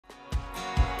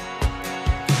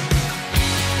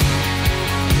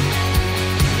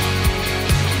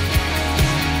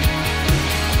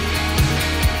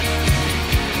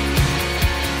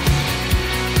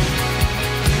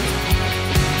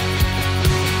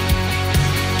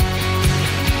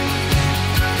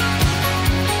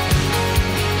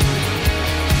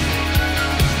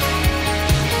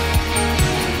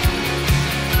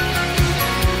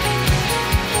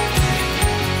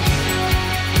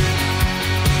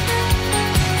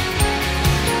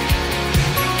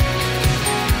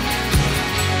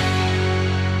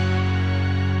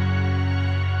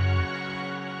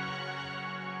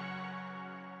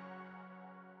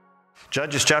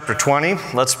Judges chapter 20,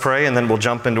 let's pray, and then we'll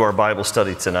jump into our Bible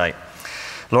study tonight.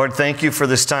 Lord, thank you for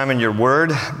this time in your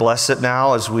word. Bless it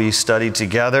now as we study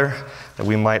together, that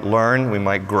we might learn, we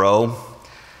might grow.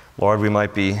 Lord, we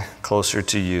might be closer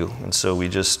to you. And so we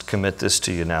just commit this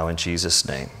to you now in Jesus'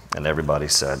 name. And everybody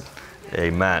said,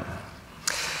 amen.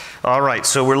 All right,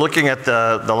 so we're looking at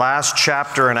the last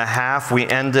chapter and a half. We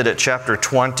ended at chapter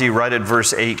 20, right at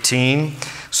verse 18.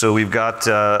 So we've got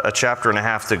a chapter and a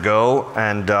half to go,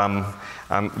 and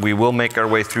we will make our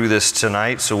way through this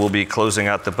tonight. So we'll be closing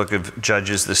out the book of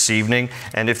Judges this evening.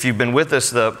 And if you've been with us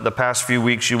the past few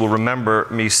weeks, you will remember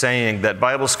me saying that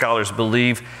Bible scholars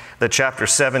believe that chapter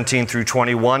 17 through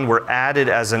 21 were added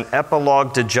as an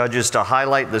epilogue to Judges to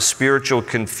highlight the spiritual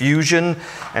confusion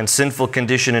and sinful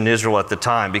condition in Israel at the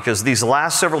time, because these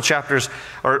last several chapters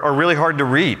are really hard to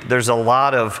read. There's a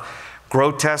lot of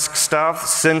grotesque stuff,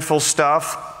 sinful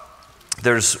stuff.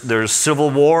 There's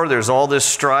civil war, there's all this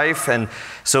strife, and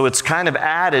so it's kind of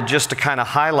added just to kind of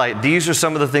highlight these are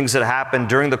some of the things that happened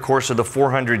during the course of the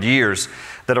 400 years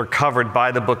that are covered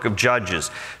by the book of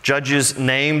Judges. Judges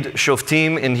named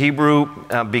Shoftim in Hebrew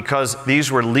because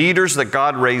these were leaders that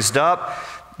God raised up.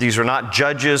 These are not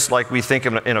judges like we think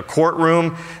in a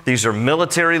courtroom. These are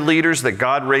military leaders that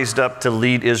God raised up to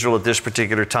lead Israel at this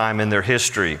particular time in their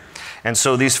history. And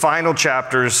so these final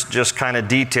chapters just kind of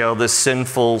detail this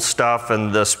sinful stuff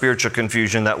and the spiritual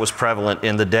confusion that was prevalent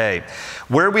in the day.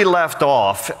 Where we left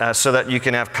off, so that you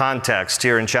can have context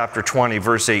here in chapter 20,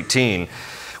 verse 18,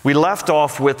 we left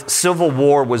off with civil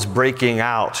war was breaking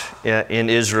out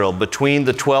in Israel between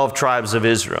the 12 tribes of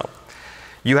Israel.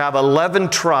 You have 11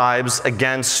 tribes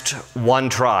against one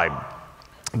tribe.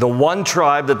 The one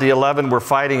tribe that the 11 were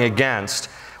fighting against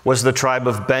was the tribe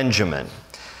of Benjamin.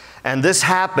 And this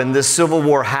civil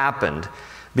war happened,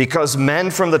 because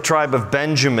men from the tribe of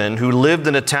Benjamin who lived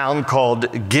in a town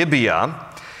called Gibeah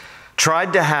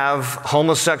tried to have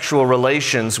homosexual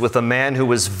relations with a man who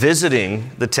was visiting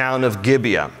the town of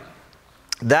Gibeah.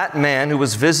 That man who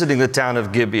was visiting the town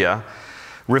of Gibeah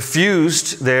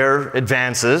refused their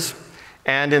advances,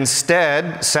 and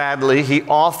instead, sadly, he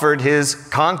offered his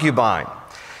concubine.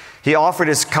 He offered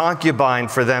his concubine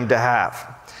for them to have.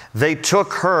 They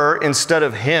took her instead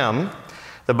of him.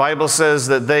 The Bible says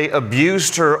that they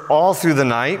abused her all through the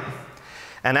night.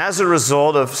 And as a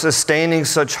result of sustaining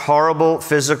such horrible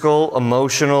physical,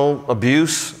 emotional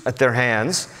abuse at their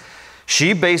hands,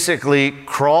 she basically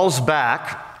crawls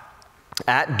back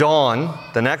at dawn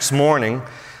the next morning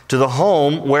to the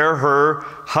home where her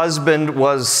husband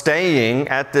was staying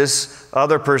at this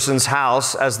other person's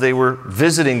house as they were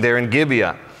visiting there in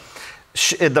Gibeah.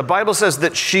 The Bible says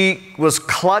that she was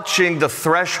clutching the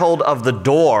threshold of the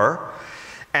door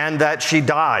and that she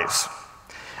dies.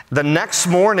 The next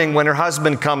morning when her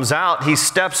husband comes out, he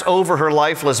steps over her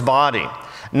lifeless body,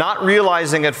 not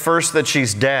realizing at first that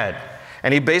she's dead.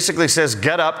 And he basically says,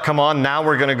 "Get up, come on, now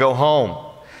we're going to go home."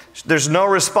 There's no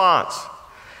response.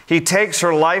 He takes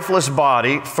her lifeless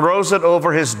body, throws it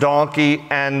over his donkey,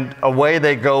 and away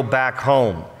they go back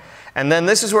home. And then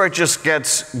this is where it just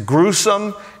gets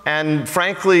gruesome and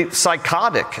frankly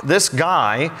psychotic. This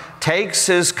guy takes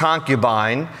his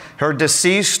concubine, her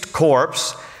deceased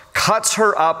corpse, cuts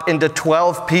her up into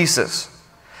 12 pieces,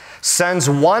 sends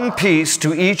one piece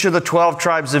to each of the 12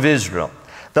 tribes of Israel.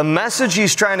 The message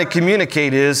he's trying to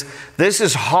communicate is, this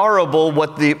is horrible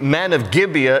what the men of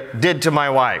Gibeah did to my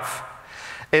wife.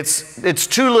 It's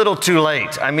too little too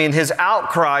late. I mean, his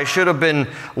outcry should have been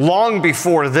long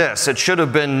before this. It should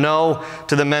have been no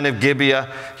to the men of Gibeah.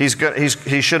 He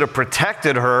should have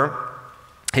protected her.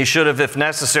 He should have, if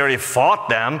necessary, fought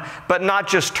them, but not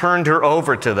just turned her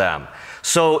over to them.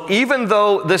 So even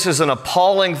though this is an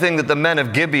appalling thing that the men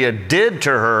of Gibeah did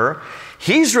to her,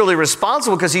 he's really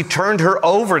responsible because he turned her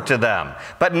over to them.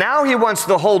 But now he wants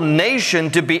the whole nation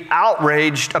to be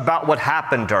outraged about what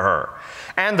happened to her.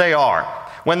 And they are.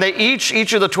 When they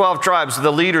each of the 12 tribes,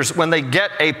 the leaders, when they get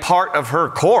a part of her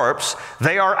corpse,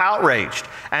 they are outraged.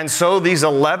 And so these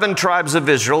 11 tribes of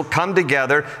Israel come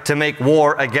together to make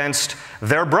war against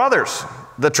their brothers,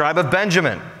 the tribe of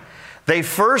Benjamin. They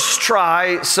first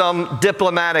try some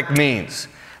diplomatic means.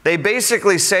 They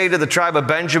basically say to the tribe of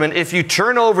Benjamin, if you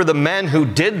turn over the men who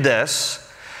did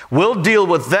this, we'll deal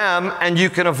with them and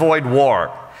you can avoid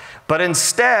war. But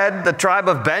instead, the tribe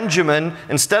of Benjamin,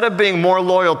 instead of being more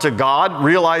loyal to God,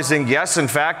 realizing, yes, in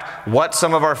fact, what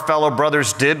some of our fellow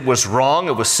brothers did was wrong,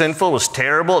 it was sinful, it was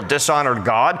terrible, it dishonored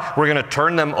God, we're going to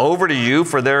turn them over to you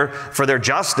for their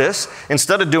justice.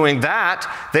 Instead of doing that,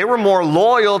 they were more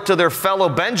loyal to their fellow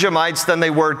Benjamites than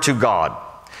they were to God.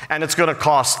 And it's going to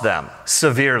cost them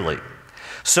severely.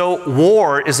 So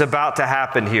war is about to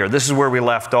happen here. This is where we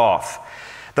left off.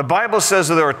 The Bible says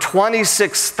that there are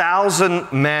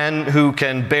 26,000 men who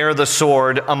can bear the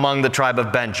sword among the tribe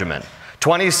of Benjamin.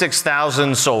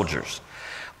 26,000 soldiers.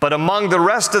 But among the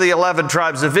rest of the 11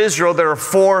 tribes of Israel, there are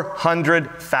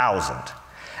 400,000.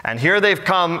 And here they've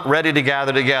come ready to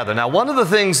gather together. Now, one of the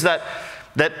things that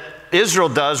Israel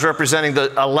does, representing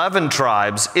the 11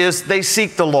 tribes, is they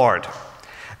seek the Lord.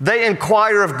 They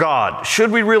inquire of God, should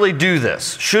we really do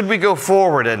this? Should we go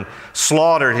forward and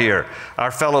slaughter here our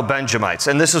fellow Benjamites?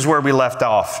 And this is where we left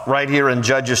off, right here in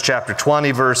Judges chapter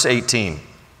 20, verse 18.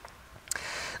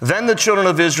 Then the children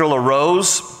of Israel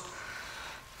arose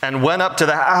and went up to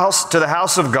the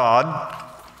house of God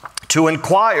to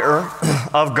inquire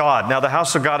of God. Now, the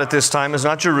house of God at this time is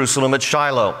not Jerusalem, it's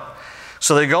Shiloh.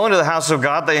 So they go into the house of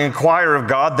God, they inquire of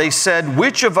God. They said,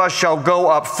 which of us shall go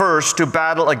up first to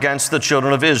battle against the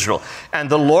children of Israel? And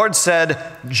the Lord said,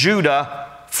 Judah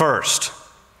first.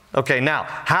 Okay, now,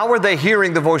 how are they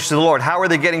hearing the voice of the Lord? How are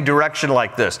they getting direction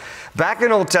like this? Back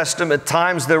in Old Testament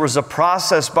times, there was a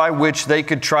process by which they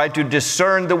could try to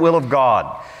discern the will of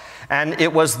God. And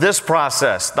it was this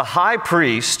process. The high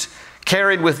priest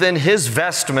carried within his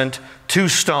vestment 2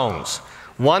 stones.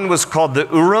 One was called the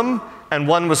Urim, and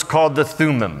one was called the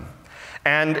Thummim.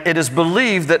 And it is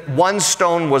believed that one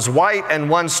stone was white and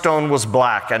one stone was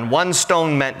black, and one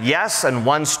stone meant yes and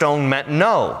one stone meant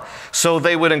no. So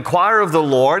they would inquire of the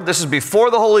Lord. This is before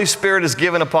the Holy Spirit is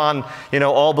given upon,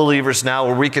 all believers now,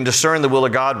 where we can discern the will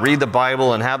of God, read the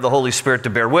Bible, and have the Holy Spirit to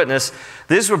bear witness.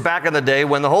 These were back in the day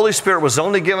when the Holy Spirit was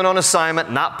only given on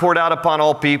assignment, not poured out upon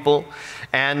all people.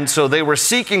 And so they were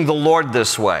seeking the Lord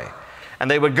this way. And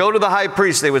they would go to the high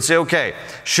priest. They would say, okay,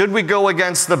 should we go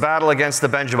against the battle against the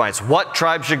Benjamites? What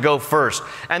tribe should go first?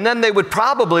 And then they would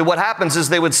probably, what happens is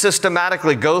they would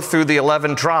systematically go through the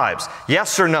 11 tribes.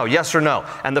 Yes or no, yes or no.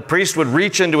 And the priest would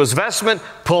reach into his vestment,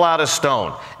 pull out a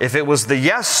stone. If it was the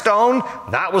yes stone,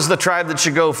 that was the tribe that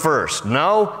should go first.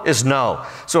 No is no.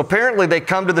 So apparently they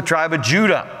come to the tribe of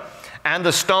Judah. And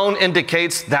the stone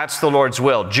indicates that's the Lord's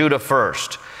will, Judah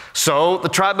first. So the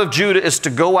tribe of Judah is to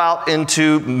go out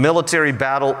into military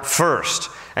battle first.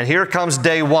 And here comes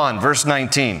day 1, verse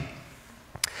 19.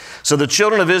 So the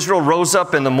children of Israel rose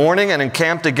up in the morning and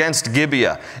encamped against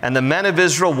Gibeah. And the men of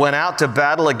Israel went out to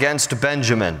battle against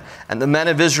Benjamin. And the men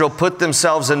of Israel put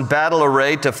themselves in battle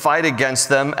array to fight against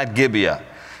them at Gibeah.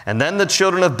 And then the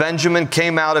children of Benjamin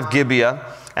came out of Gibeah,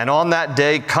 and on that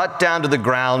day cut down to the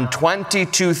ground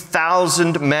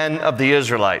 22,000 men of the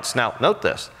Israelites. Now, note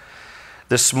this.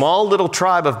 This small little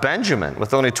tribe of Benjamin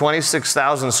with only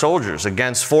 26,000 soldiers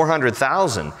against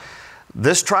 400,000,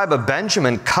 this tribe of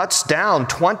Benjamin cuts down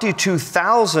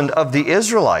 22,000 of the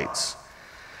Israelites.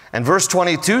 And verse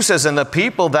 22 says, and the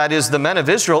people, that is the men of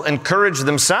Israel, encouraged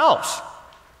themselves.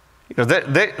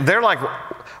 They're like,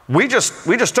 we just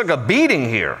took a beating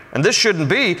here, and this shouldn't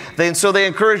be. So they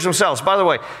encouraged themselves. By the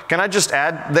way, can I just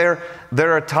add,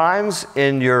 there are times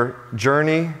in your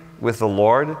journey with the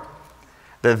Lord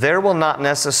that there will not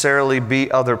necessarily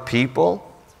be other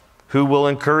people who will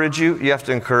encourage you. You have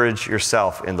to encourage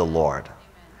yourself in the Lord.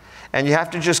 And you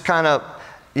have to just kind of,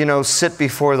 sit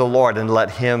before the Lord and let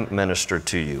Him minister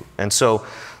to you. And so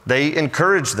they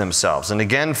encouraged themselves and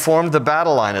again formed the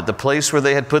battle line at the place where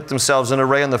they had put themselves in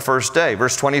array on the first day.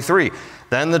 Verse 23,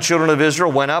 then the children of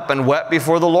Israel went up and wept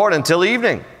before the Lord until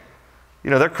evening.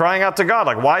 They're crying out to God,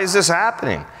 like, why is this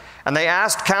happening? And they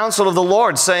asked counsel of the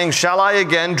Lord, saying, shall I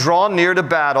again draw near to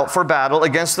battle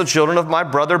against the children of my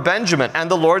brother Benjamin? And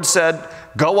the Lord said,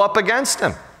 go up against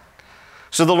him.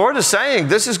 So the Lord is saying,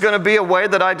 this is going to be a way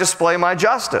that I display my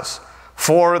justice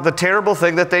for the terrible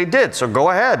thing that they did. So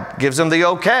go ahead, gives them the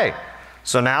okay.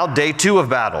 So now day 2 of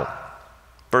battle.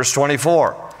 Verse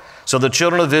 24. So the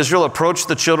children of Israel approached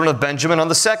the children of Benjamin on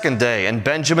the 2nd day, and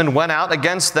Benjamin went out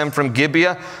against them from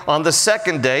Gibeah on the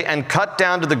 2nd day and cut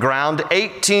down to the ground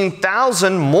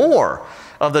 18,000 more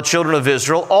of the children of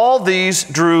Israel. All these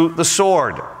drew the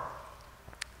sword.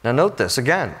 Now note this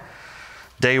again.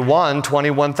 Day 1,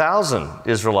 21,000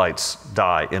 Israelites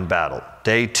die in battle.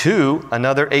 Day 2,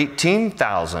 another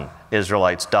 18,000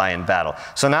 Israelites die in battle.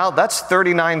 So now that's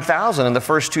 39,000 in the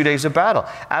first 2 days of battle.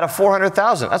 Out of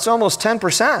 400,000, that's almost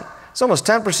 10%. It's almost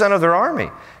 10% of their army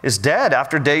is dead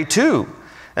after day 2.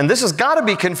 And this has got to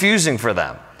be confusing for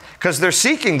them because they're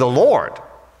seeking the Lord.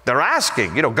 They're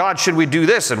asking, God, should we do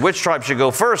this? And which tribe should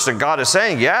go first? And God is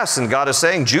saying yes, and God is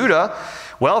saying Judah.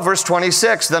 Well, verse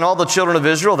 26, then all the children of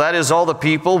Israel, that is all the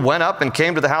people, went up and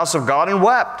came to the house of God and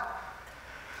wept.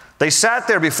 They sat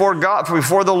there before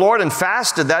the Lord and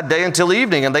fasted that day until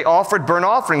evening, and they offered burnt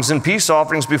offerings and peace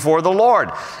offerings before the Lord.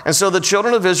 And so the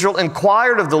children of Israel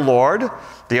inquired of the Lord.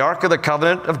 The ark of the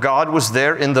covenant of God was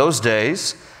there in those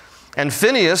days. And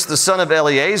Phinehas, the son of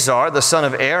Eleazar, the son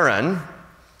of Aaron,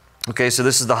 okay, so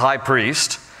this is the high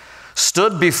priest,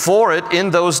 stood before it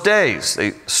in those days.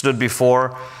 They stood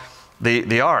before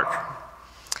the ark,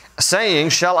 saying,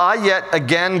 shall I yet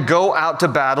again go out to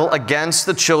battle against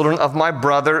the children of my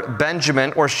brother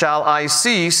Benjamin, or shall I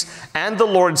cease? And the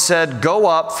Lord said, go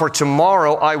up, for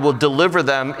tomorrow I will deliver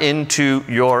them into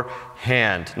your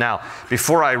hand. Now,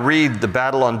 before I read the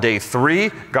battle on day 3,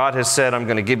 God has said, I'm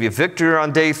going to give you victory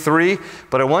on day 3,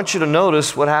 but I want you to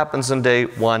notice what happens on day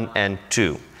 1 and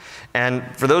 2. And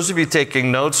for those of you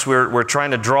taking notes, we're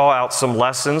trying to draw out some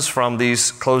lessons from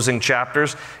these closing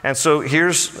chapters. And so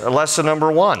here's lesson number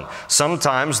 1.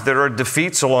 Sometimes there are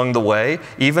defeats along the way,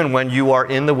 even when you are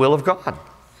in the will of God.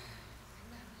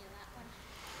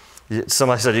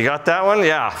 Somebody said, you got that one?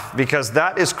 Yeah, because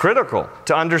that is critical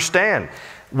to understand.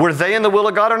 Were they in the will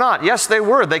of God or not? Yes, they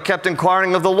were. They kept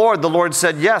inquiring of the Lord. The Lord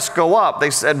said, yes, go up.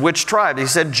 They said, which tribe? He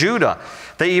said, Judah.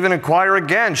 They even inquire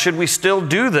again, should we still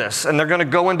do this? And they're going to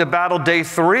go into battle day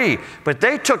 3. But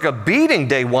they took a beating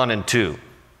day 1 and 2.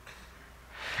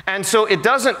 And so it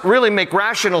doesn't really make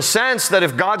rational sense that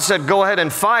if God said, go ahead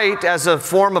and fight as a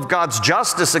form of God's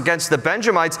justice against the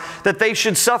Benjamites, that they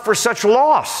should suffer such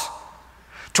loss.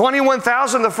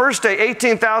 21,000 the first day,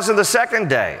 18,000 the second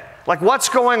day. Like, what's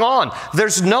going on?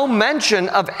 There's no mention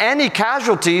of any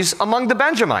casualties among the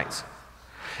Benjamites.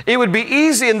 It would be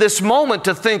easy in this moment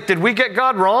to think, did we get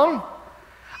God wrong?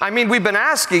 I mean, we've been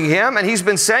asking him, and he's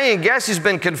been saying, yes, he's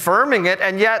been confirming it,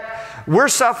 and yet we're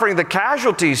suffering the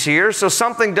casualties here, so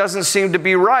something doesn't seem to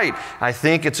be right. I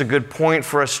think it's a good point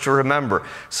for us to remember.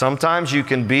 Sometimes you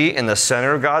can be in the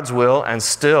center of God's will and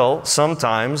still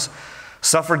sometimes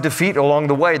suffer defeat along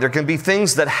the way. There can be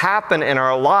things that happen in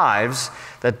our lives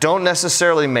that don't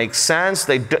necessarily make sense.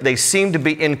 They seem to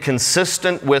be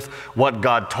inconsistent with what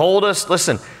God told us.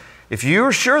 Listen, if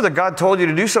you're sure that God told you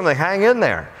to do something, hang in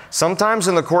there. Sometimes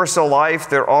in the course of life,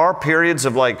 there are periods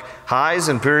of like highs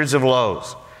and periods of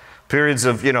lows. Periods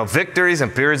of, victories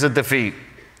and periods of defeat.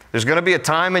 There's going to be a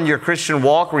time in your Christian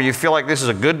walk where you feel like this is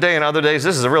a good day, and other days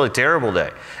this is a really terrible day.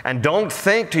 And don't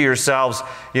think to yourselves,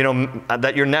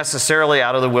 that you're necessarily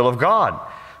out of the will of God.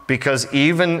 Because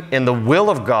even in the will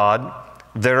of God,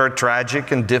 there are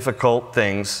tragic and difficult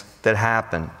things that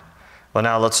happen. Well,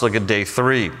 now let's look at day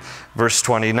 3, verse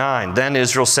 29. Then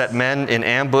Israel set men in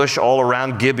ambush all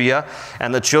around Gibeah,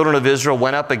 and the children of Israel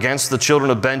went up against the children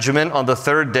of Benjamin on the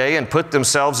 3rd day and put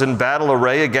themselves in battle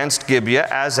array against Gibeah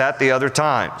as at the other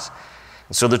times.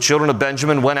 And so the children of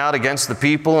Benjamin went out against the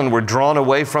people and were drawn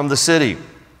away from the city.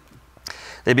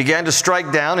 They began to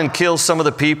strike down and kill some of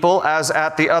the people as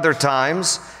at the other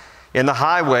times in the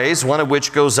highways, one of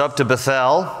which goes up to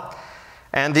Bethel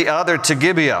and the other to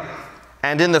Gibeah.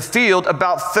 And in the field,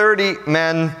 about 30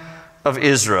 men of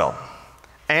Israel.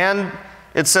 And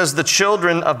it says the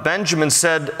children of Benjamin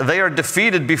said, they are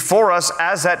defeated before us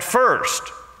as at first.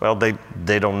 Well,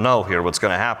 they don't know here what's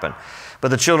going to happen. But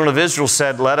the children of Israel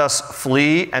said, let us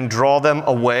flee and draw them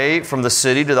away from the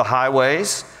city to the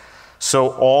highways. So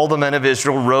all the men of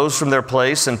Israel rose from their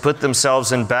place and put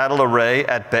themselves in battle array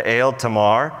at Baal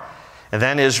Tamar. And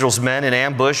then Israel's men in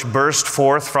ambush burst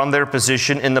forth from their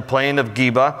position in the plain of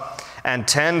Geba, and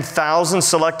 10,000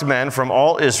 select men from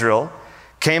all Israel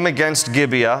came against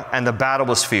Gibeah, and the battle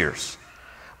was fierce.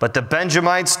 But the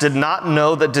Benjamites did not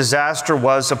know that disaster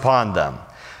was upon them.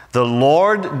 The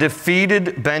Lord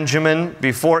defeated Benjamin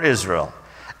before Israel,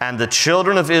 and the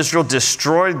children of Israel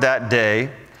destroyed that day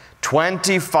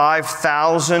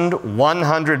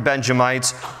 25,100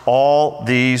 Benjamites. All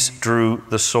these drew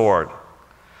the sword.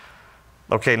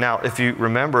 Okay, now if you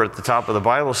remember at the top of the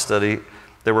Bible study,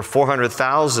 there were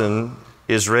 400,000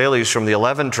 Israelis from the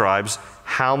 11 tribes.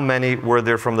 How many were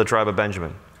there from the tribe of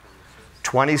Benjamin?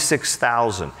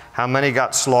 26,000. How many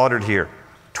got slaughtered here?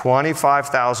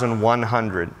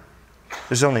 25,100.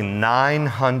 There's only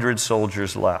 900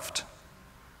 soldiers left.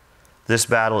 This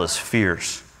battle is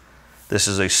fierce. This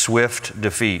is a swift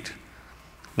defeat.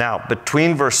 Now,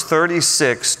 between verse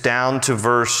 36 down to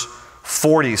verse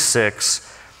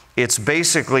 46, it's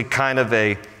basically kind of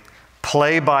a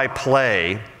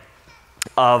play-by-play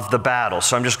of the battle.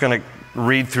 So I'm just going to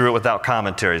read through it without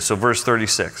commentary. So verse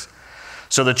 36.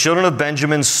 So the children of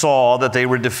Benjamin saw that they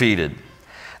were defeated.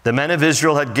 The men of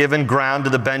Israel had given ground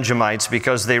to the Benjamites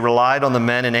because they relied on the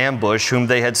men in ambush whom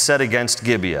they had set against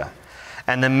Gibeah.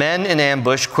 And the men in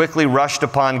ambush quickly rushed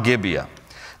upon Gibeah.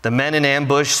 The men in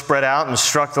ambush spread out and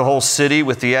struck the whole city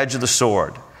with the edge of the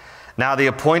sword. Now the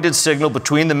appointed signal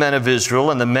between the men of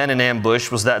Israel and the men in ambush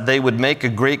was that they would make a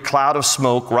great cloud of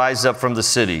smoke rise up from the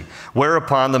city,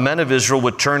 whereupon the men of Israel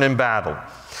would turn in battle.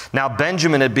 Now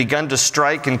Benjamin had begun to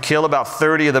strike and kill about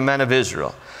 30 of the men of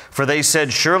Israel. For they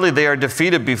said, surely they are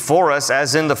defeated before us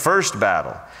as in the first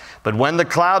battle. But when the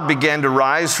cloud began to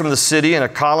rise from the city in a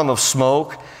column of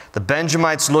smoke, the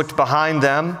Benjamites looked behind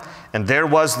them, and there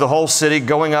was the whole city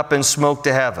going up in smoke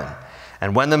to heaven.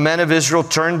 And when the men of Israel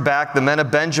turned back, the men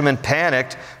of Benjamin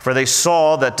panicked, for they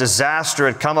saw that disaster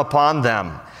had come upon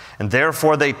them. And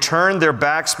therefore they turned their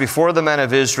backs before the men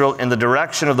of Israel in the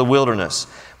direction of the wilderness.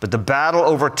 But the battle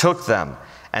overtook them,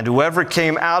 and whoever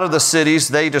came out of the cities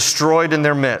they destroyed in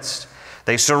their midst.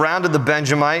 They surrounded the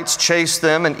Benjamites, chased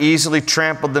them, and easily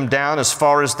trampled them down as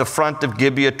far as the front of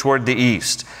Gibeah toward the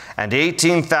east. And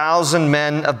 18,000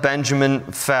 men of Benjamin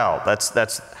fell. That's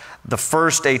the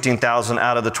first 18,000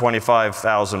 out of the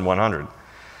 25,100.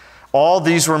 All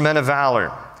these were men of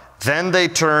valor. Then they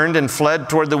turned and fled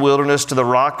toward the wilderness to the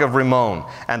rock of Rimmon,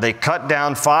 and they cut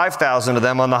down 5,000 of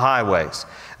them on the highways.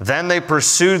 Then they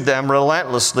pursued them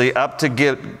relentlessly up to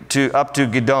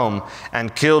Gidom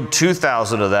and killed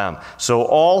 2,000 of them. So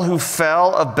all who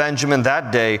fell of Benjamin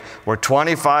that day were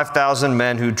 25,000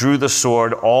 men who drew the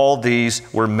sword. All these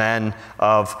were men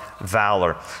of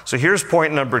valor. So here's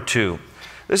point number 2.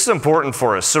 This is important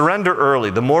for us. Surrender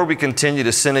early. The more we continue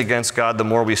to sin against God, the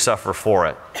more we suffer for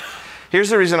it.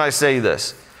 Here's the reason I say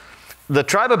this. The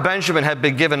tribe of Benjamin had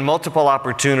been given multiple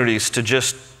opportunities to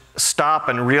just stop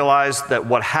and realize that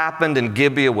what happened in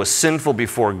Gibeah was sinful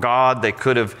before God. They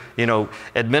could have,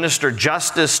 administered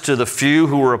justice to the few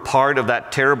who were a part of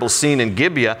that terrible scene in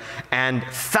Gibeah, and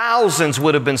thousands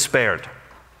would have been spared.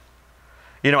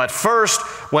 At first,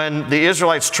 when the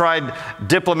Israelites tried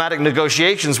diplomatic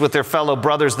negotiations with their fellow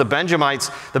brothers, the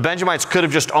Benjamites could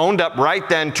have just owned up right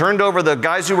then, turned over the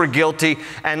guys who were guilty,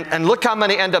 and look how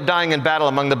many end up dying in battle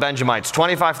among the Benjamites,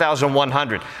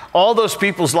 25,100. All those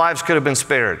people's lives could have been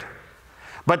spared.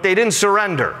 But they didn't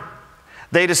surrender.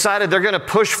 They decided they're going to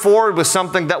push forward with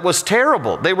something that was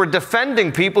terrible. They were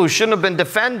defending people who shouldn't have been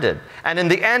defended. And in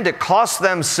the end, it cost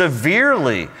them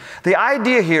severely. The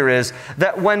idea here is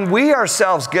that when we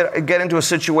ourselves get into a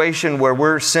situation where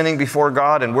we're sinning before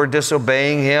God and we're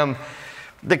disobeying Him,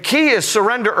 the key is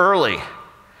surrender early.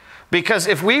 Because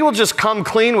if we will just come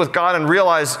clean with God and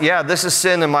realize, yeah, this is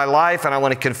sin in my life and I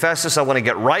want to confess this, I want to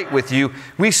get right with you,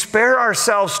 we spare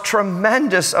ourselves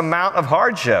tremendous amount of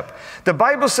hardship. The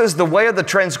Bible says the way of the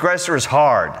transgressor is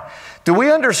hard. Do we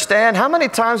understand? How many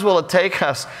times will it take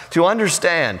us to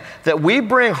understand that we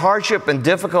bring hardship and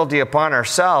difficulty upon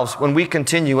ourselves when we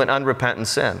continue in unrepentant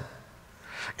sin?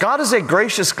 God is a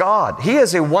gracious God. He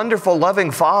is a wonderful,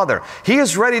 loving Father. He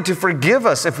is ready to forgive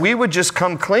us if we would just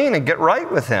come clean and get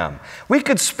right with Him. We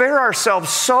could spare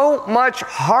ourselves so much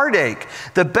heartache.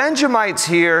 The Benjamites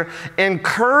here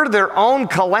incur their own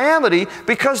calamity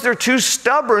because they're too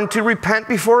stubborn to repent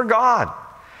before God.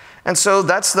 And so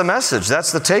that's the message.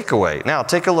 That's the takeaway. Now,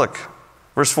 take a look.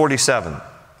 Verse 47.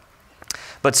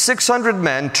 But 600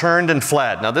 men turned and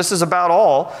fled. Now, this is about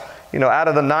all. Out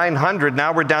of the 900,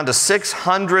 now we're down to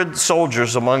 600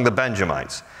 soldiers among the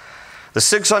Benjamites. The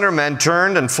 600 men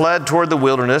turned and fled toward the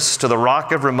wilderness to the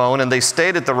rock of Rimmon, and they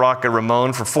stayed at the rock of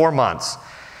Rimmon for 4 months.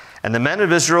 And the men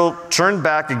of Israel turned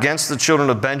back against the children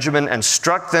of Benjamin and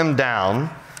struck them down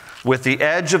with the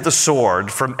edge of the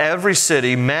sword from every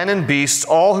city, men and beasts,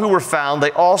 all who were found.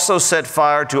 They also set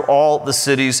fire to all the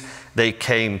cities they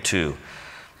came to.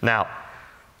 Now,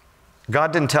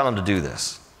 God didn't tell them to do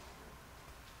this.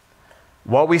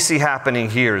 What we see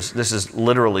happening here is this is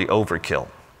literally overkill.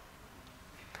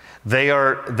 They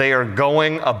are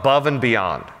going above and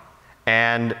beyond,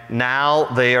 and now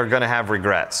they are going to have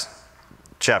regrets.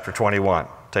 Chapter 21,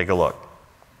 take a look.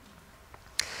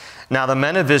 Now the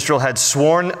men of Israel had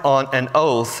sworn on an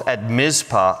oath at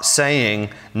Mizpah,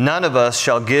 saying, none of us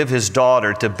shall give his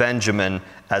daughter to Benjamin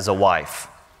as a wife.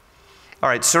 All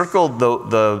right, circle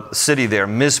the city there,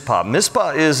 Mizpah.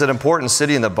 Mizpah is an important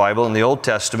city in the Bible, in the Old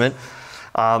Testament.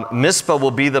 Mizpah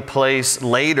will be the place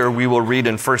later we will read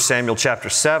in 1 Samuel chapter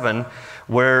 7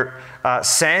 where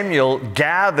Samuel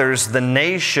gathers the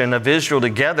nation of Israel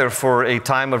together for a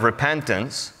time of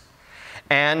repentance.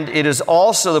 And it is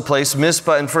also the place,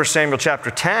 Mizpah in 1 Samuel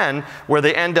chapter 10, where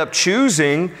they end up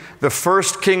choosing the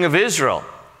first king of Israel.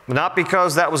 Not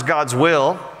because that was God's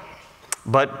will,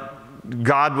 but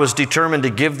God was determined to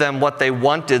give them what they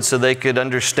wanted so they could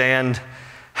understand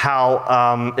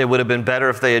how it would have been better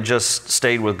if they had just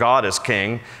stayed with God as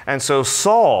king. And so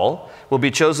Saul will be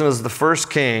chosen as the first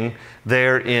king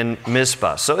there in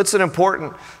Mizpah. So it's an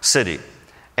important city.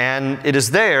 And it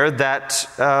is there that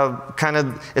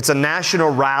it's a national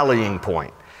rallying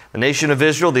point. The nation of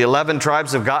Israel, the 11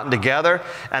 tribes have gotten together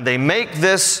and they make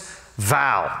this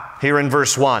vow here in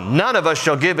verse 1. None of us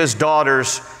shall give his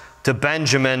daughters to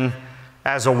Benjamin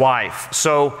as a wife.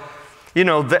 So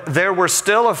there were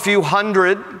still a few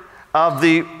hundred of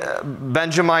the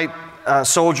Benjamite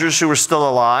soldiers who were still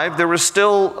alive. There were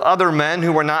still other men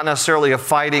who were not necessarily of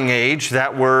fighting age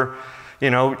that were,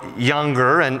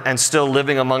 younger and still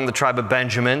living among the tribe of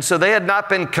Benjamin. So they had not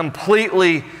been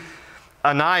completely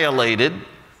annihilated.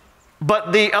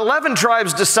 But the 11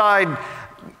 tribes decide,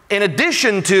 in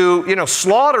addition to,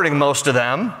 slaughtering most of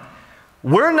them,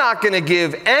 we're not going to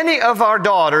give any of our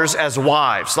daughters as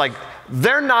wives. Like,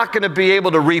 they're not going to be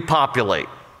able to repopulate.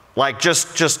 Like,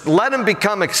 just let them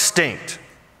become extinct.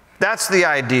 That's the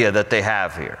idea that they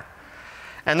have here.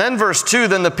 And then verse 2,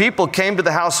 then the people came to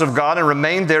the house of God and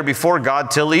remained there before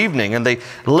God till evening. And they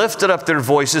lifted up their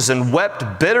voices and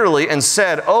wept bitterly and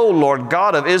said, O Lord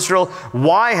God of Israel,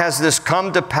 why has this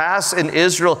come to pass in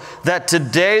Israel that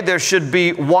today there should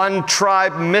be one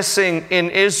tribe missing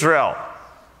in Israel?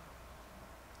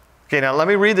 Okay, now let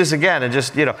me read this again and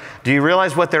just, do you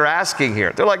realize what they're asking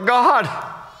here? They're like, God,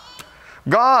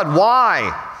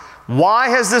 why? Why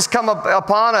has this come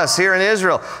upon us here in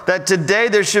Israel that today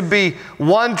there should be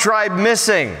one tribe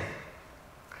missing?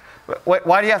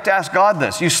 Why do you have to ask God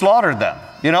this? You slaughtered them.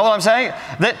 You know what I'm saying?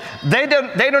 They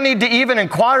don't need to even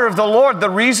inquire of the Lord. The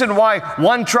reason why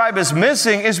one tribe is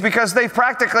missing is because they've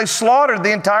practically slaughtered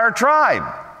the entire tribe.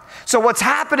 So what's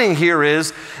happening here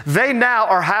is they now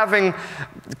are having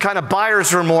kind of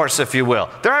buyer's remorse, if you will.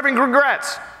 They're having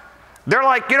regrets. They're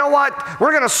like, you know what? We're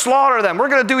going to slaughter them. We're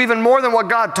going to do even more than what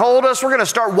God told us. We're going to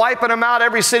start wiping them out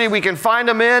every city we can find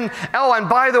them in. Oh, and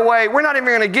by the way, we're not even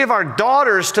going to give our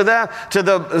daughters to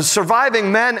the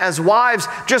surviving men as wives.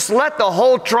 Just let the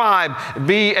whole tribe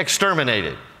be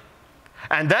exterminated.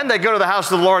 And then they go to the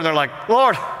house of the Lord and they're like,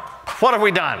 Lord, what have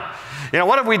we done?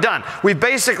 What have we done? We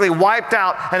basically wiped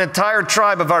out an entire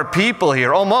tribe of our people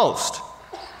here, almost.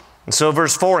 And so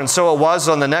verse 4, and so it was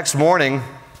on the next morning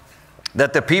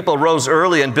that the people rose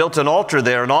early and built an altar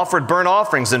there and offered burnt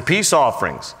offerings and peace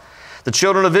offerings. The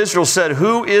children of Israel said,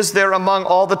 who is there among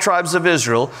all the tribes of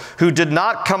Israel who did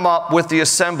not come up with the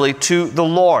assembly to the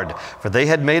Lord? For they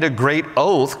had made a great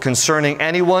oath concerning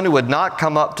anyone who would not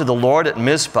come up to the Lord at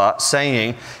Mizpah,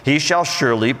 saying, he shall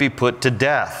surely be put to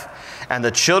death. And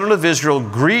the children of Israel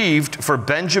grieved for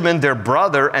Benjamin their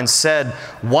brother and said,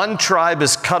 one tribe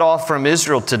is cut off from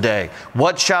Israel today.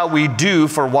 What shall we do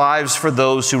for wives for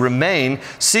those who remain,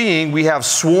 seeing we have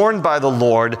sworn by the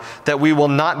Lord that we will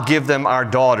not give them our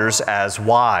daughters as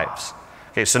wives?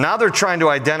 Okay, so now they're trying to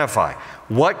identify,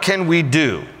 what can we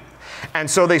do? And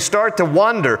so they start to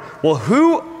wonder, well,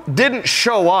 who didn't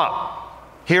show up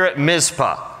here at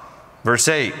Mizpah? Verse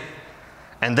 8,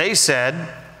 and they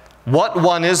said, what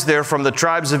one is there from the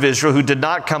tribes of Israel who did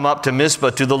not come up to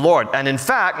Mizpah to the Lord? And in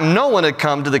fact, no one had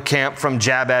come to the camp from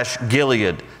Jabesh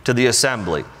Gilead to the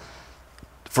assembly.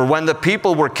 For when the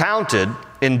people were counted,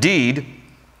 indeed,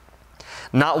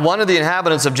 not one of the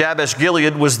inhabitants of Jabesh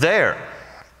Gilead was there.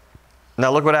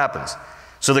 Now look what happens.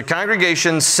 So the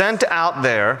congregation sent out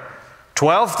there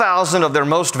 12,000 of their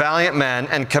most valiant men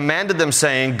and commanded them,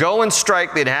 saying, go and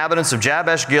strike the inhabitants of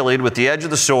Jabesh Gilead with the edge of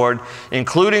the sword,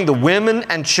 including the women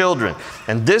and children.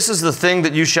 And this is the thing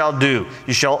that you shall do.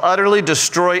 You shall utterly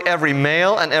destroy every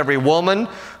male and every woman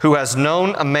who has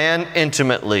known a man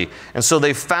intimately. And so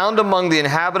they found among the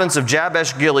inhabitants of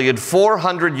Jabesh Gilead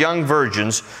 400 young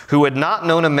virgins who had not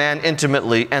known a man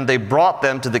intimately, and they brought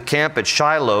them to the camp at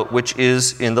Shiloh, which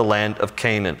is in the land of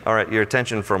Canaan. All right, your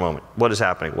attention for a moment. What is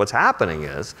happening? What's happening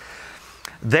is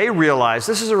they realize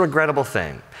this is a regrettable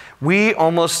thing. We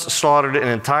almost slaughtered an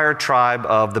entire tribe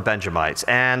of the Benjamites,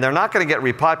 and they're not going to get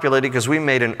repopulated because we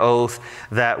made an oath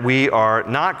that we are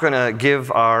not going to give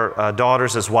our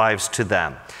daughters as wives to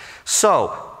them.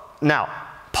 So, now,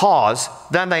 pause,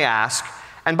 then they ask,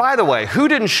 and by the way, who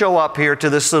didn't show up here to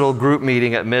this little group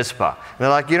meeting at Mizpah? And they're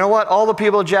like, you know what, all the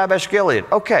people of Jabesh Gilead.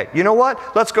 Okay, you know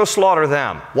what, let's go slaughter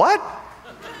them. What?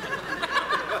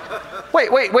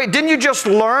 Wait, didn't you just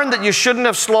learn that you shouldn't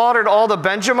have slaughtered all the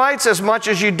Benjamites as much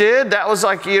as you did? That was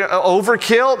like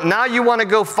overkill. Now you want to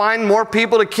go find more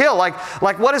people to kill. Like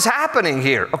what is happening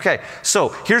here? Okay, so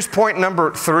here's point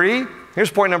number 3.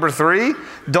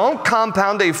 Don't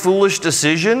compound a foolish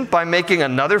decision by making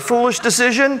another foolish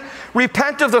decision.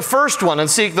 Repent of the first one and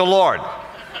seek the Lord.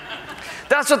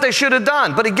 That's what they should have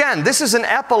done. But again, this is an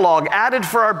epilogue added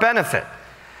for our benefit.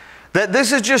 That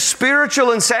this is just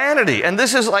spiritual insanity, and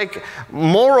this is like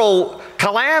moral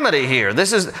calamity here.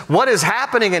 This is what is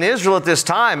happening in Israel at this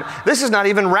time. This is not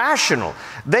even rational.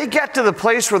 They get to the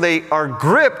place where they are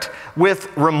gripped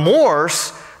with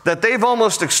remorse that they've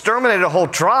almost exterminated a whole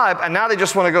tribe, and now they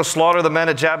just want to go slaughter the men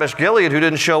at Jabesh Gilead who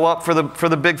didn't show up for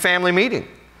the big family meeting.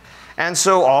 And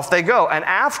so off they go. And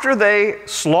after they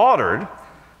slaughtered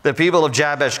the people of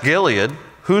Jabesh Gilead,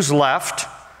 who's left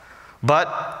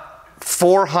but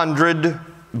 400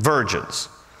 virgins,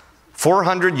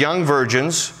 400 young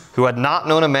virgins who had not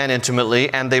known a man intimately,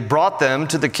 and they brought them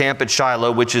to the camp at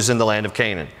Shiloh, which is in the land of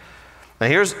Canaan. Now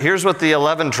here's what the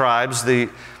 11 tribes, the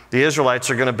Israelites,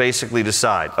 are going to basically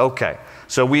decide. Okay,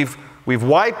 so we've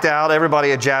wiped out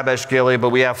everybody at Jabesh Gilead, but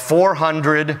we have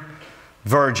 400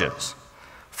 virgins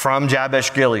from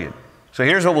Jabesh Gilead. So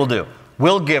here's what we'll do.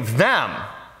 We'll give them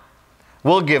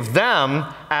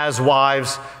as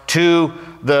wives to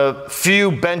the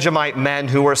few Benjamite men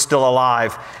who are still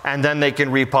alive, and then they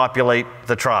can repopulate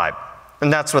the tribe.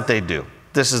 And that's what they do.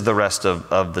 This is the rest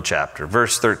of the chapter.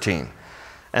 Verse 13.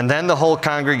 And then the whole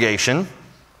congregation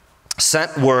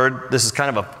sent word. This is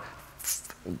kind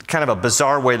of a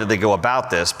bizarre way that they go about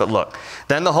this, but look.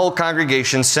 Then the whole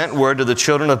congregation sent word to the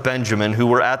children of Benjamin who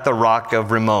were at the rock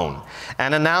of Rimmon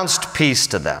and announced peace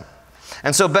to them.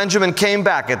 And so Benjamin came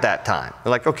back at that time. They're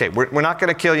like, okay, we're not going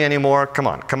to kill you anymore. Come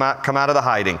on, come out of the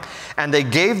hiding. And they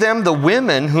gave them the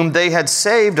women whom they had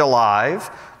saved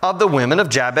alive of the women of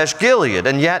Jabesh Gilead,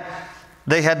 and yet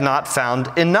they had not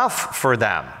found enough for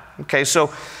them. Okay,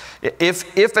 so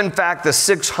if in fact the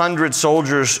 600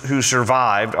 soldiers who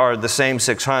survived are the same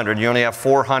 600, you only have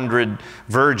 400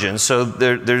 virgins, so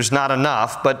there's not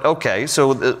enough, but okay,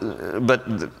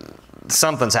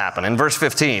 something's happened. In verse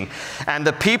 15, and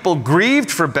the people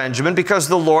grieved for Benjamin because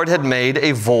the Lord had made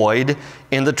a void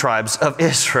in the tribes of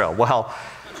Israel. Well,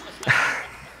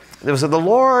 it was the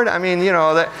Lord,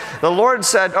 the Lord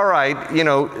said, all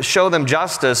right, show them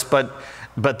justice,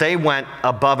 but they went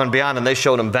above and beyond, and they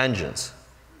showed him vengeance.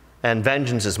 And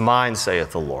vengeance is mine,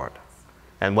 saith the Lord.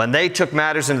 And when they took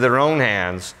matters into their own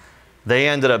hands, they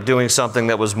ended up doing something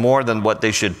that was more than what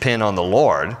they should pin on the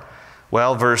Lord.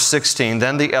 Well, verse 16,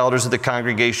 then the elders of the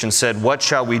congregation said, what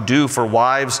shall we do for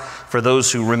wives for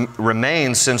those who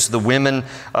remain, since the women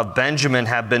of Benjamin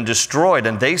have been destroyed?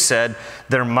 And they said,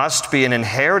 there must be an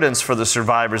inheritance for the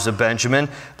survivors of Benjamin,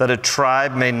 that a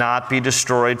tribe may not be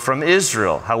destroyed from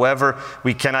Israel. However,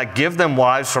 we cannot give them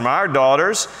wives from our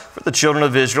daughters, for the children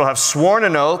of Israel have sworn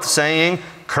an oath, saying,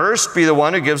 cursed be the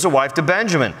one who gives a wife to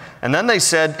Benjamin. And then they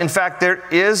said, in fact, there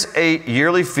is a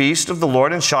yearly feast of the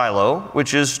Lord in Shiloh,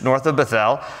 which is north of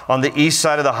Bethel, on the east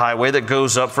side of the highway that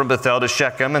goes up from Bethel to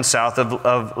Shechem and south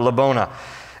of Lebonah.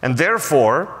 And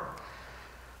therefore,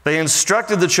 they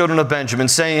instructed the children of Benjamin,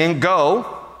 saying,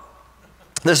 go.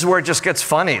 This is where it just gets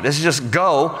funny. This is just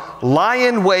go, lie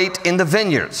in wait in the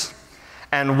vineyards,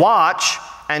 and watch.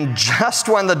 And just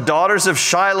when the daughters of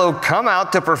Shiloh come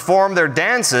out to perform their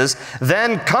dances,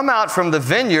 then come out from the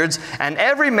vineyards, and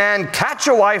every man catch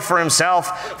a wife for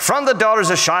himself from the daughters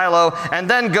of Shiloh, and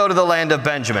then go to the land of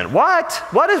Benjamin. What?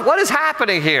 What is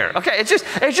happening here? Okay,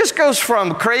 it just goes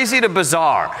from crazy to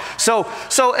bizarre. So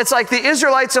it's like the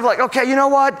Israelites have like, okay, you know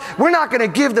what? We're not going to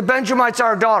give the Benjamites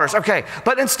our daughters. Okay,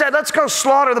 but instead let's go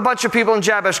slaughter the bunch of people in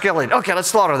Jabesh Gilead. Okay, let's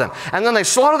slaughter them. And then they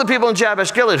slaughter the people in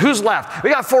Jabesh Gilead. Who's left? We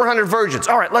got 400 virgins.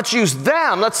 All right, let's use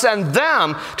them. Let's send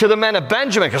them to the men of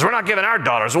Benjamin, because we're not giving our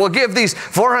daughters. We'll give these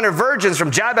 400 virgins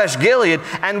from Jabesh Gilead,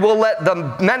 and we'll let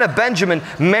the men of Benjamin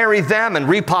marry them and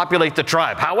repopulate the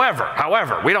tribe.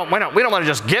 However, we don't want to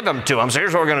just give them to them. So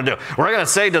here's what we're going to do. We're going to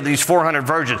say to these 400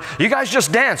 virgins, you guys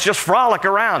just dance, just frolic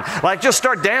around, like just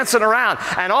start dancing around.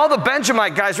 And all the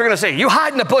Benjamite guys are going to say, you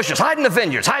hide in the bushes, hide in the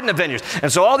vineyards, hide in the vineyards.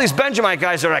 And so all these Benjamite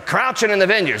guys are like crouching in the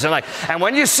vineyards, and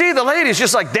when you see the ladies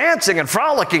just like dancing and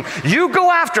frolicking, you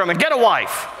go after them and get a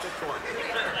wife.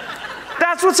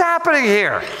 That's what's happening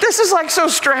here. This is like so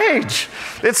strange.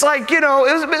 It's like, it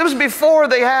was before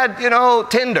they had,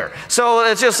 Tinder. So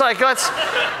it's just like,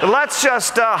 let's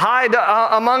just hide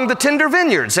among the Tinder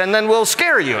vineyards, and then we'll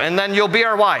scare you, and then you'll be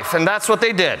our wife. And that's what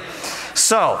they did.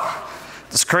 So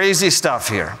it's crazy stuff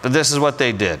here, but this is what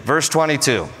they did. Verse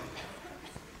 22.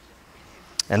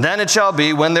 And then it shall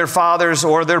be, when their fathers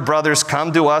or their brothers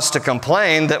come to us to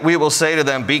complain, that we will say to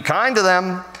them, be kind to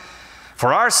them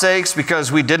for our sakes,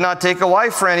 because we did not take a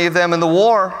wife for any of them in the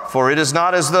war. For it is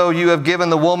not as though you have given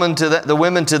the women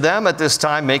to them at this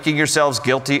time, making yourselves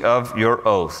guilty of your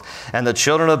oath. And the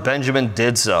children of Benjamin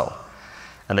did so.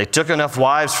 And they took enough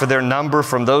wives for their number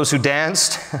from those who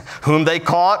danced, whom they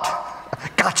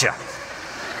caught. Gotcha.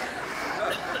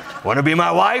 Want to be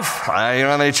my wife? You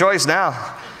don't have any choice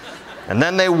now. And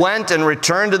then they went and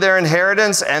returned to their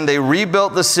inheritance, and they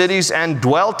rebuilt the cities and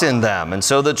dwelt in them. And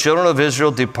so the children of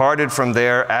Israel departed from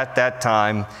there at that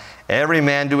time, every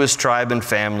man to his tribe and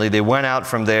family. They went out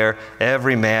from there,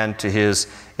 every man to his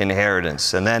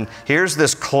inheritance. And then here's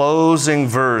this closing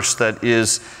verse that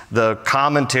is the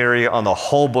commentary on the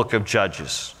whole book of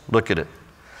Judges. Look at it.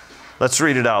 Let's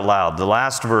read it out loud. The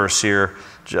last verse here,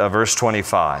 verse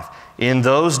 25. In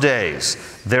those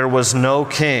days, there was no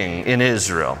king in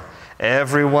Israel.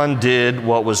 Everyone did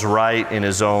what was right in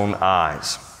his own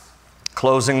eyes.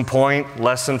 Closing point,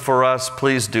 lesson for us,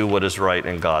 please do what is right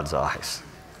in God's eyes.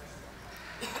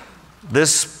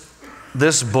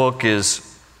 This book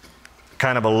is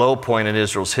kind of a low point in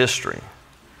Israel's history.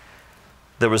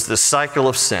 There was this cycle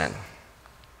of sin.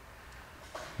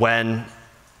 When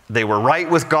they were right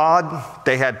with God,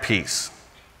 they had peace.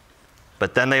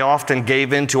 But then they often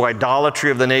gave in to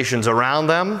idolatry of the nations around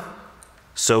them.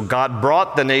 So God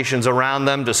brought the nations around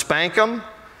them to spank them.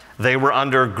 They were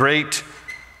under great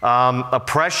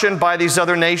oppression by these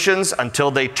other nations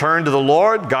until they turned to the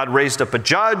Lord. God raised up a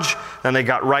judge. Then they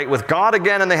got right with God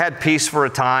again, and they had peace for a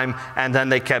time. And then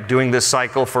they kept doing this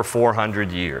cycle for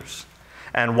 400 years.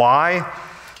 And why?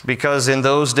 Because in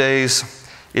those days,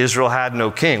 Israel had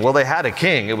no king. Well, they had a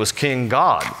king. It was King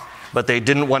God. But they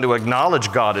didn't want to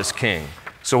acknowledge God as king.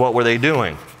 So what were they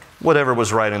doing? Whatever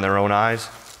was right in their own eyes.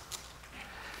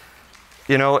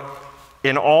 You know,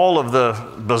 in all of the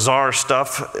bizarre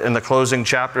stuff in the closing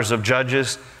chapters of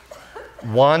Judges,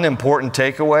 one important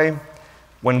takeaway,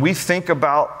 when we think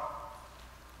about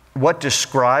what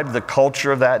described the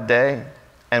culture of that day,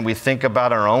 and we think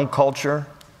about our own culture,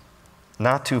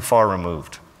 not too far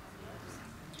removed.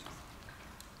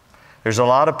 There's a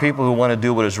lot of people who want to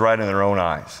do what is right in their own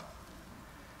eyes.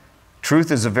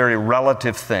 Truth is a very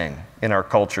relative thing in our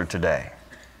culture today.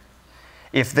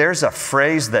 If there's a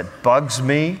phrase that bugs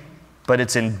me, but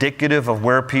it's indicative of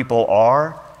where people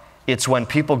are, it's when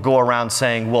people go around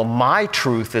saying, well, my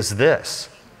truth is this.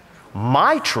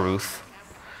 My truth?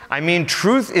 I mean,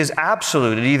 truth is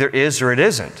absolute. It either is or it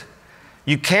isn't.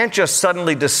 You can't just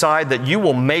suddenly decide that you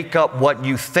will make up what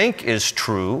you think is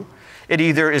true. It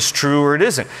either is true or it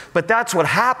isn't. But that's what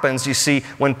happens, you see,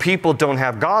 when people don't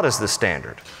have God as the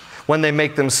standard. When they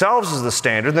make themselves as the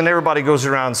standard, then everybody goes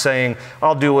around saying,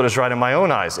 I'll do what is right in my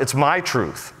own eyes. It's my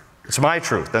truth. It's my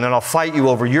truth. And then I'll fight you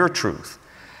over your truth.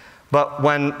 But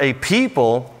when a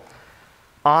people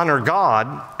honor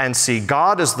God and see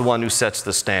God as the one who sets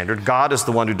the standard, God is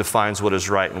the one who defines what is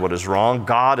right and what is wrong,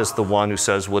 God is the one who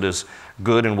says what is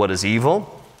good and what is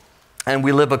evil, and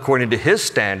we live according to His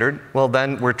standard, well,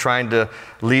 then we're trying to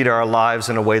lead our lives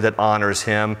in a way that honors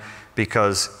Him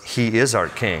because He is our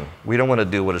King. We don't want to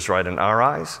do what is right in our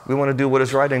eyes. We want to do what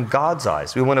is right in God's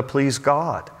eyes. We want to please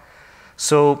God.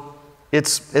 So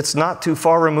it's not too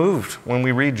far removed when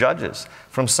we read Judges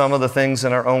from some of the things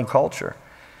in our own culture.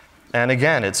 And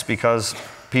again, it's because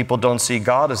people don't see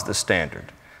God as the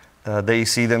standard. They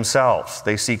see themselves.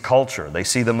 They see culture. They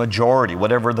see the majority.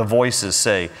 Whatever the voices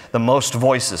say, the most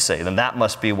voices say, then that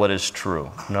must be what is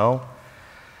true. No.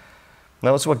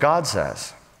 No, it's what God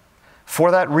says.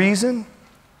 For that reason,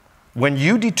 when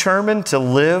you determine to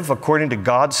live according to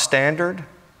God's standard,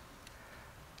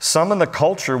 some in the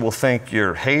culture will think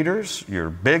you're haters, you're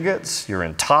bigots, you're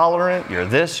intolerant, you're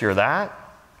this, you're that.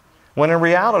 When in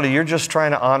reality, you're just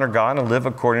trying to honor God and live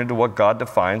according to what God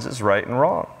defines as right and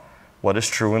wrong. What is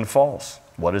true and false?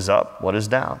 What is up? What is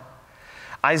down?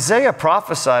 Isaiah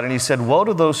prophesied and he said, woe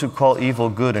to those who call evil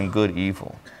good and good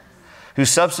evil, who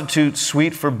substitute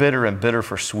sweet for bitter and bitter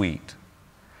for sweet.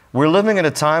 We're living in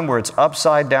a time where it's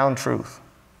upside down truth.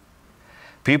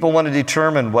 People want to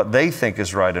determine what they think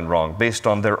is right and wrong based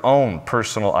on their own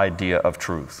personal idea of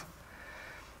truth.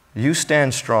 You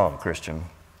stand strong, Christian.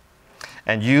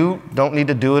 And you don't need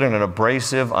to do it in an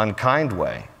abrasive, unkind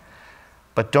way.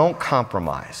 But don't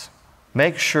compromise.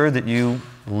 Make sure that you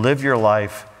live your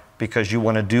life because you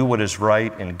want to do what is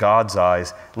right in God's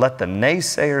eyes. Let the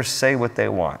naysayers say what they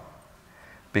want.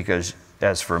 Because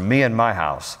as for me and my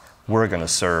house, we're going to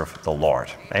serve the Lord.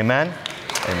 Amen?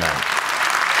 Amen.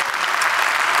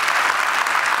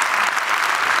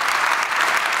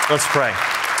 Let's pray.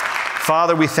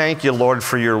 Father, we thank you, Lord,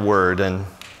 for your word. And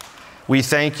we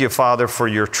thank you, Father, for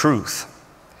your truth.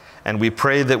 And we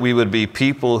pray that we would be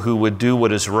people who would do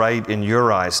what is right in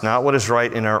your eyes, not what is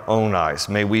right in our own eyes.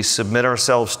 May we submit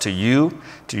ourselves to you,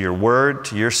 to your word,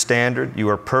 to your standard. You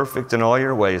are perfect in all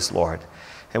your ways, Lord.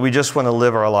 And we just want to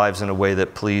live our lives in a way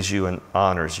that pleases you and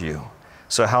honors you.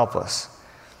 So help us.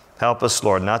 Help us,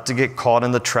 Lord, not to get caught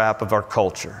in the trap of our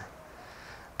culture,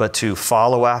 but to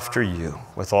follow after you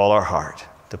with all our heart,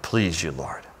 to please you,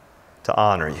 Lord, to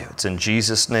honor you. It's in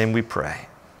Jesus' name we pray.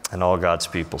 And all God's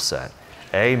people said,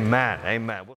 amen.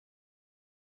 Amen.